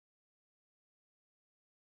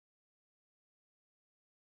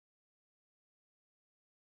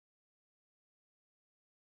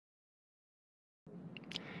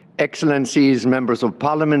Excellencies, members of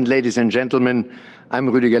parliament, ladies and gentlemen, I'm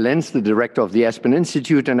Rüdiger Lentz, the director of the Aspen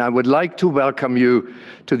Institute, and I would like to welcome you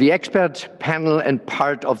to the expert panel and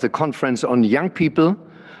part of the conference on young people,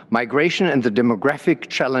 migration and the demographic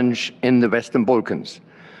challenge in the Western Balkans.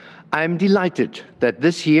 I'm delighted that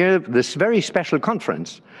this year, this very special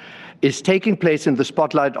conference is taking place in the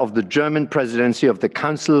spotlight of the German presidency of the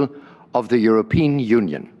Council of the European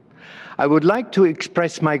Union. I would like to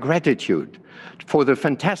express my gratitude for the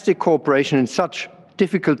fantastic cooperation in such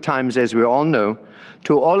difficult times, as we all know,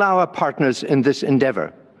 to all our partners in this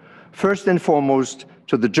endeavor. First and foremost,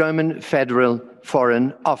 to the German Federal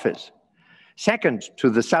Foreign Office. Second, to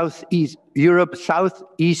the Southeast Europe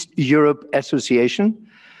Association.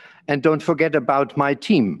 And don't forget about my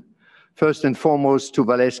team. First and foremost, to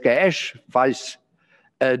Valeska Esch, Vice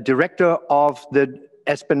Director of the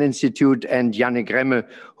Aspen Institute, and Yannick Remme,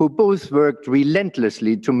 who both worked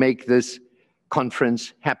relentlessly to make this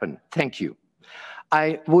conference happen. Thank you.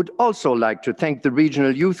 I would also like to thank the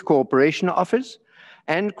Regional Youth Cooperation Office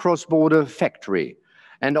and Cross-Border Factory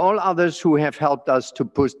and all others who have helped us to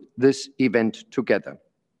put this event together.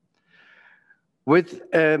 With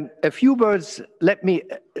a few words, let me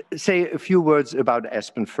say a few words about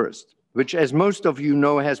Aspen first, which, as most of you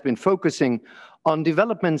know, has been focusing on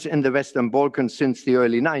developments in the Western Balkans since the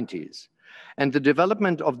early 90s. And the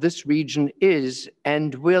development of this region is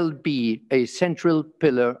and will be a central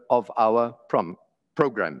pillar of our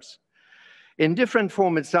programs. In different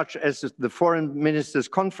formats, such as the foreign ministers'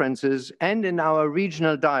 conferences and in our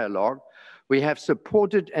regional dialogue, we have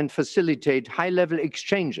supported and facilitated high-level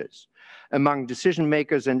exchanges among decision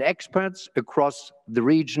makers and experts across the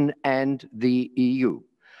region and the EU.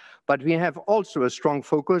 But we have also a strong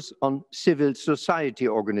focus on civil society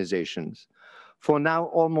organizations. For now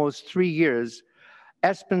almost 3 years,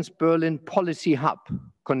 Aspen's Berlin Policy Hub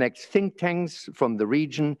connects think tanks from the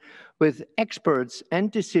region with experts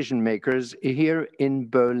and decision makers here in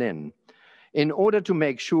Berlin in order to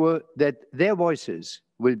make sure that their voices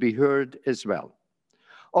will be heard as well.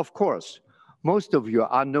 Of course, most of you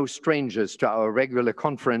are no strangers to our regular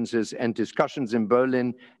conferences and discussions in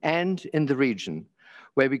Berlin and in the region,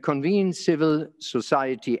 where we convene civil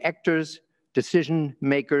society actors, decision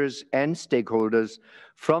makers, and stakeholders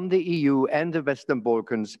from the EU and the Western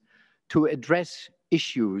Balkans to address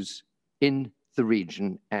issues in the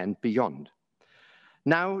region and beyond.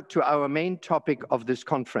 Now to our main topic of this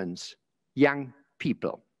conference, young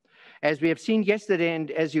people. As we have seen yesterday,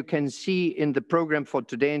 and as you can see in the program for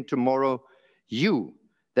today and tomorrow, you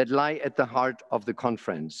that lie at the heart of the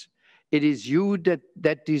conference. It is you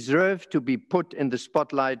that deserve to be put in the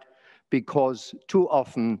spotlight, because too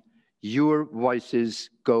often your voices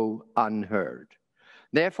go unheard.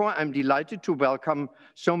 Therefore, I'm delighted to welcome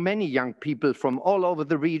so many young people from all over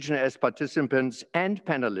the region as participants and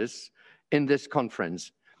panelists in this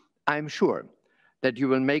conference. I'm sure that you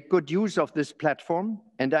will make good use of this platform,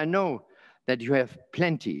 and I know that you have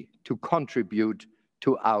plenty to contribute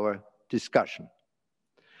to our discussion.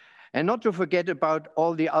 And not to forget about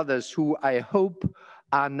all the others who I hope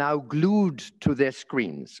are now glued to their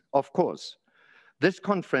screens. Of course, this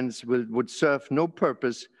conference would serve no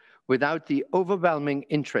purpose without the overwhelming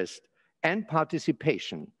interest and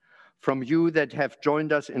participation from you that have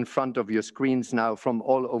joined us in front of your screens now from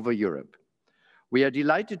all over Europe. We are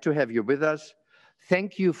delighted to have you with us.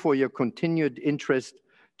 Thank you for your continued interest,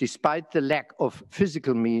 despite the lack of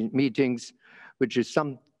physical meetings, which is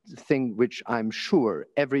something which I'm sure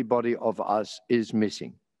everybody of us is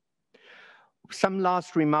missing. Some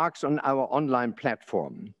last remarks on our online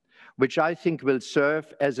platform, which I think will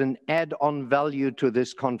serve as an add-on value to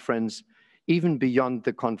this conference, even beyond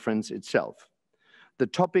the conference itself. The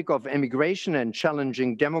topic of immigration and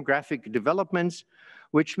challenging demographic developments,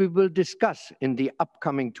 which we will discuss in the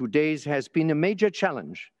upcoming 2 days, has been a major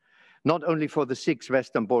challenge, not only for the 6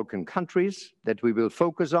 Western Balkan countries that we will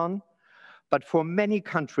focus on, but for many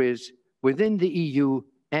countries within the EU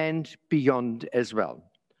and beyond as well.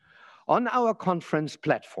 On our conference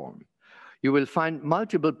platform, you will find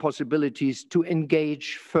multiple possibilities to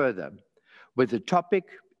engage further with the topic,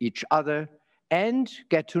 each other, and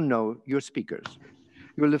get to know your speakers.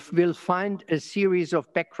 You will find a series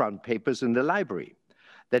of background papers in the library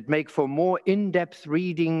that make for more in-depth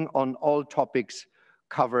reading on all topics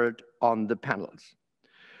covered on the panels.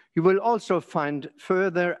 You will also find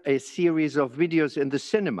further a series of videos in the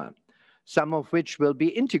cinema, some of which will be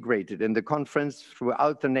integrated in the conference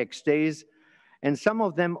throughout the next days, and some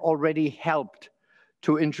of them already helped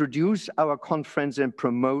to introduce our conference and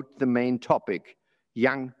promote the main topic,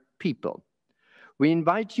 young people. We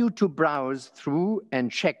invite you to browse through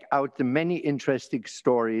and check out the many interesting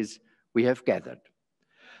stories we have gathered.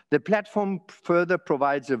 The platform further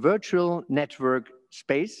provides a virtual network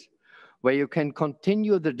space where you can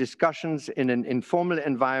continue the discussions in an informal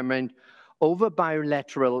environment over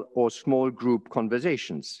bilateral or small group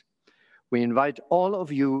conversations. We invite all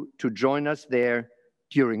of you to join us there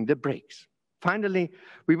during the breaks. Finally,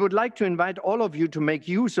 we would like to invite all of you to make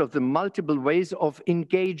use of the multiple ways of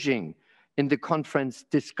engaging in the conference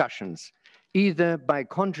discussions, either by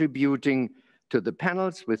contributing to the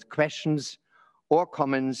panels with questions or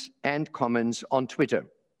comments on Twitter.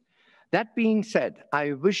 That being said,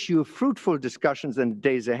 I wish you fruitful discussions in the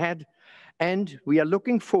days ahead, and we are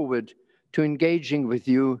looking forward to engaging with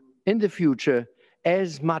you in the future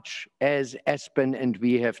as much as Aspen and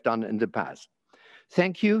we have done in the past.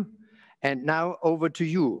 Thank you. And now over to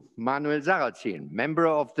you, Manuel Sarrazin, member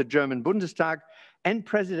of the German Bundestag and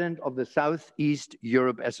president of the Southeast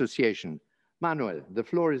Europe Association. Manuel, the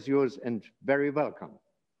floor is yours and very welcome.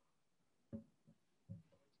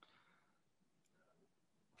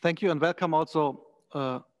 Thank you and welcome also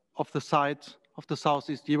of the side of the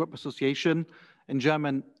Southeast Europe Association, in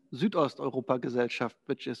German Südosteuropa Gesellschaft,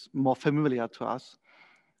 which is more familiar to us.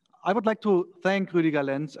 I would like to thank Rüdiger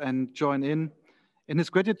Lentz and join in his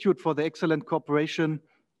gratitude for the excellent cooperation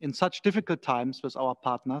in such difficult times with our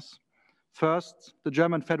partners. First, the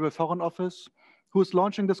German Federal Foreign Office, who is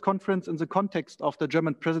launching this conference in the context of the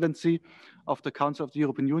German presidency of the Council of the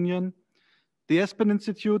European Union, the Aspen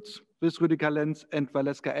Institute with Rüdiger Lentz and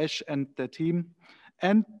Valeska Esch and their team,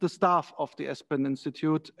 and the staff of the Aspen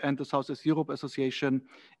Institute and the Southeast Europe Association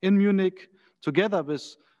in Munich, together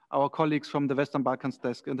with our colleagues from the Western Balkans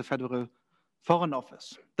desk in the Federal Foreign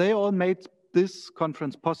Office. They all made this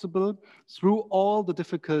conference possible through all the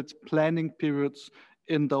difficult planning periods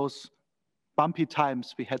in those bumpy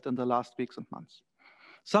times we had in the last weeks and months.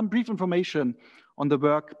 Some brief information on the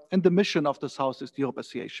work and the mission of the Southeast Europe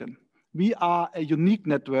Association. We are a unique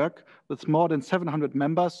network with more than 700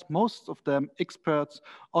 members, most of them experts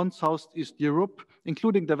on Southeast Europe,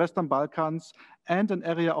 including the Western Balkans and an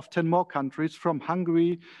area of 10 more countries from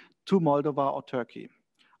Hungary to Moldova or Turkey.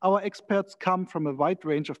 Our experts come from a wide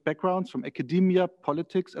range of backgrounds, from academia,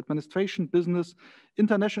 politics, administration, business,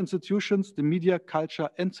 international institutions, the media, culture,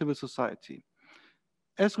 and civil society.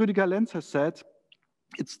 As Rüdiger Lentz has said,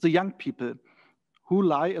 it's the young people who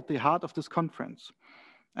lie at the heart of this conference.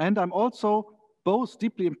 And I'm also both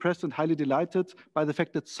deeply impressed and highly delighted by the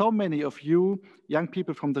fact that so many of you, young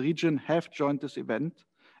people from the region, have joined this event.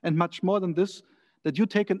 And much more than this, that you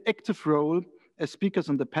take an active role as speakers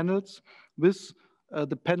in the panels with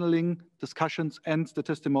the paneling discussions and the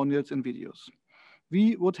testimonials and videos.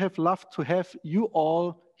 We would have loved to have you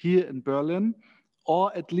all here in Berlin,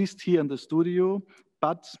 or at least here in the studio,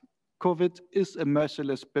 but COVID is a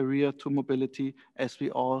merciless barrier to mobility, as we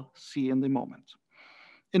all see in the moment.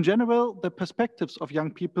 In general, the perspectives of young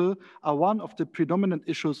people are one of the predominant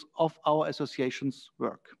issues of our association's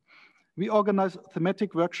work. We organize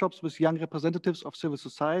thematic workshops with young representatives of civil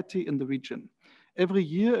society in the region. Every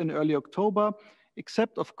year in early October,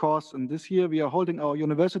 except of course in this year, we are holding our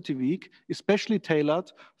University Week, especially tailored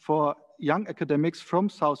for young academics from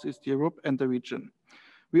Southeast Europe and the region.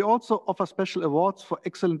 We also offer special awards for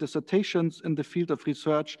excellent dissertations in the field of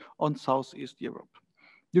research on Southeast Europe.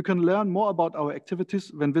 You can learn more about our activities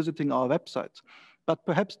when visiting our website. But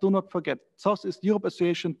perhaps do not forget, Southeast Europe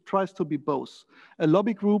Association tries to be both a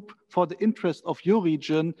lobby group for the interest of your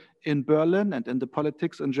region in Berlin and in the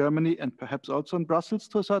politics in Germany and perhaps also in Brussels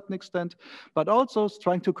to a certain extent, but also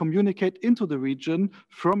trying to communicate into the region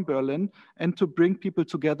from Berlin and to bring people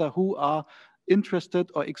together who are interested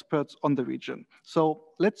or experts on the region. So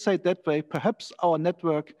let's say it that way, perhaps our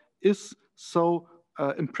network is so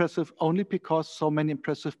impressive only because so many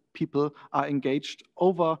impressive people are engaged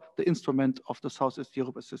over the instrument of the Southeast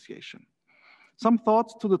Europe Association. Some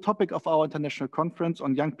thoughts to the topic of our international conference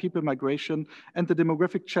on young people, migration, and the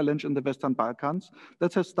demographic challenge in the Western Balkans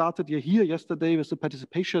that has started here yesterday with the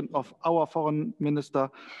participation of our Foreign Minister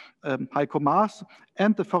Heiko Maas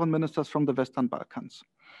and the foreign ministers from the Western Balkans.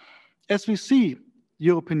 As we see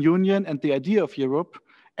European Union and the idea of Europe,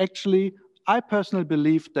 actually I personally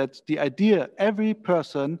believe that the idea every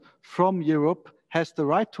person from Europe has the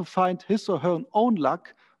right to find his or her own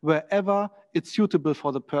luck wherever it's suitable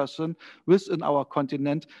for the person within our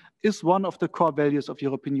continent is one of the core values of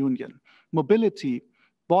European Union. Mobility,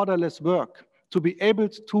 borderless work, to be able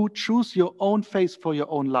to choose your own face for your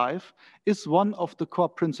own life is one of the core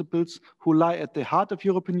principles who lie at the heart of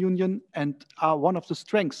European Union and are one of the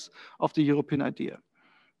strengths of the European idea.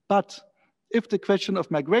 But if the question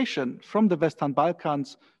of migration from the Western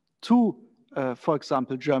Balkans to, for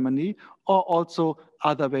example, Germany, or also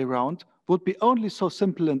other way around, would be only so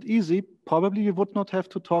simple and easy, probably we would not have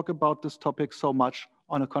to talk about this topic so much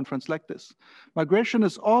on a conference like this. Migration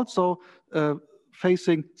is also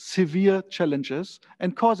facing severe challenges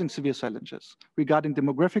and causing severe challenges regarding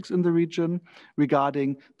demographics in the region,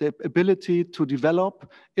 regarding the ability to develop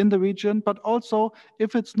in the region, but also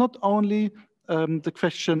if it's not only the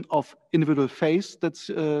question of individual faith that's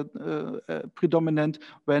predominant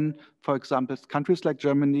when, for example, countries like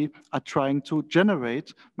Germany are trying to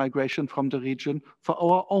generate migration from the region for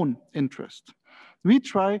our own interest. We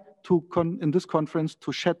try to, in this conference,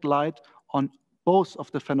 to shed light on both of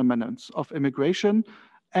the phenomena of immigration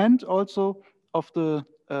and also of the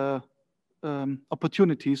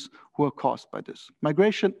opportunities who are caused by this.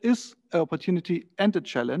 Migration is an opportunity and a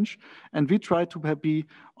challenge, and we try to be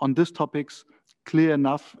on these topics clear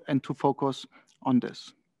enough and to focus on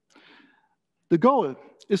this. The goal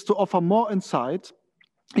is to offer more insight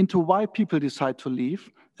into why people decide to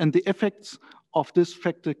leave and the effects of this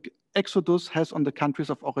exodus has on the countries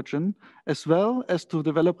of origin, as well as to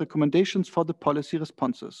develop recommendations for the policy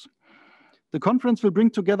responses. The conference will bring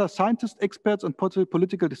together scientists, experts, and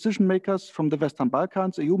political decision makers from the Western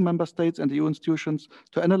Balkans, EU member states, and EU institutions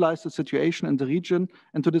to analyze the situation in the region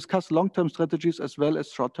and to discuss long-term strategies as well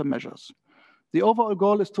as short-term measures. The overall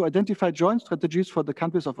goal is to identify joint strategies for the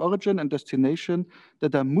countries of origin and destination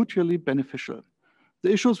that are mutually beneficial.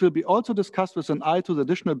 The issues will be also discussed with an eye to the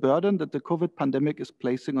additional burden that the COVID pandemic is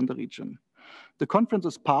placing on the region. The conference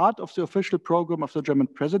is part of the official program of the German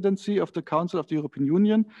presidency of the Council of the European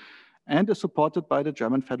Union and is supported by the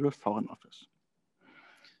German Federal Foreign Office.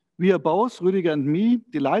 We are both, Rüdiger and me,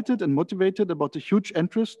 delighted and motivated about the huge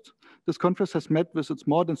interest this conference has met with its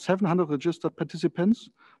more than 700 registered participants,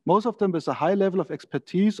 most of them with a high level of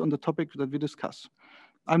expertise on the topic that we discuss.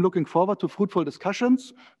 I'm looking forward to fruitful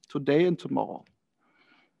discussions today and tomorrow.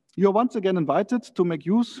 You are once again invited to make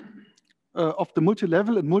use of the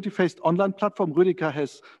multi-level and multi-phased online platform Rüdiger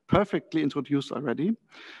has perfectly introduced already.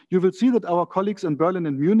 You will see that our colleagues in Berlin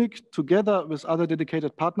and Munich, together with other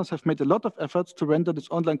dedicated partners, have made a lot of efforts to render this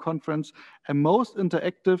online conference a most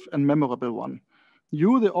interactive and memorable one.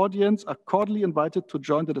 You, the audience, are cordially invited to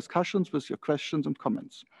join the discussions with your questions and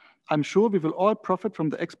comments. I'm sure we will all profit from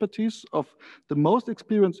the expertise of the most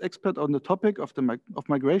experienced expert on the topic of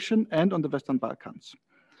migration and on the Western Balkans.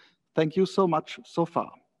 Thank you so much so far.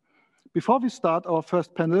 Before we start our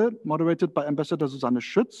first panel, moderated by Ambassador Susanne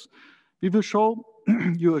Schütz, we will show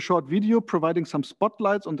you a short video providing some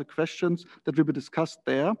spotlights on the questions that will be discussed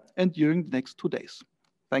there and during the next 2 days.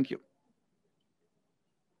 Thank you.